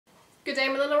Good day,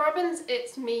 my little robins,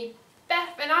 it's me,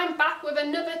 Beth, and I'm back with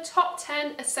another top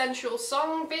 10 essential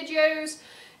song videos.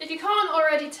 If you can't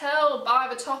already tell by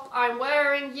the top I'm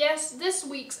wearing, yes, this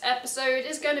week's episode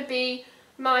is going to be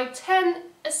my 10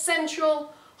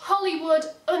 essential Hollywood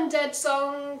Undead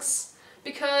songs.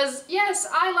 Because, yes,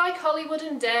 I like Hollywood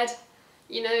Undead.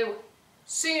 You know,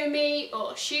 sue me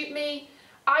or shoot me.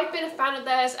 I've been a fan of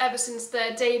theirs ever since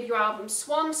their debut album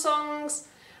Swan Songs.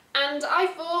 And I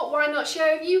thought, why not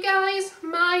share with you guys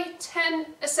my 10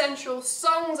 essential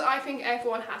songs I think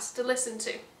everyone has to listen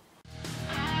to.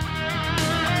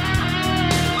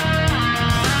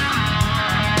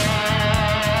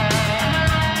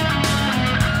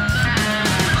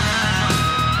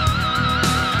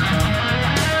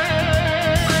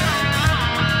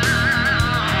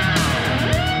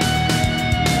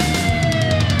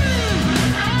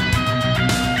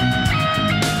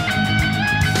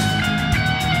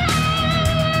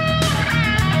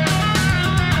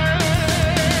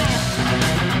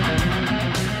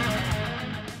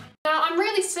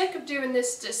 Doing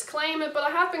this disclaimer, but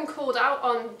I have been called out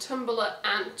on Tumblr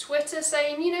and Twitter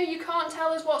saying, you know, you can't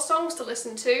tell us what songs to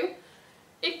listen to.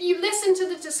 If you listen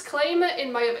to the disclaimer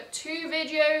in my other 2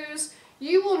 videos,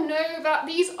 you will know that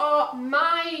these are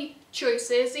my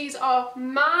choices, these are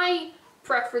my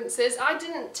preferences. I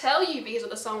didn't tell you these are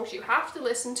the songs you have to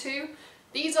listen to.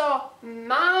 These are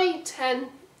my 10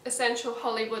 essential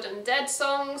Hollywood Undead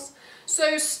songs,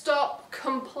 so stop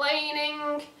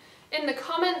complaining. In the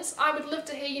comments, I would love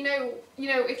to hear, you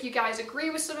know, if you guys agree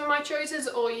with some of my choices,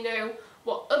 or you know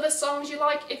what other songs you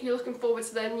like, if you're looking forward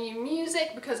to their new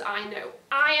music, because I know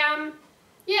I am.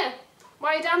 Yeah,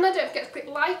 while you're down there, don't forget to click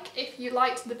like if you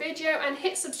liked the video, and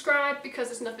hit subscribe because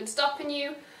there's nothing stopping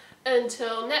you.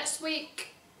 Until next week,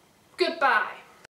 goodbye.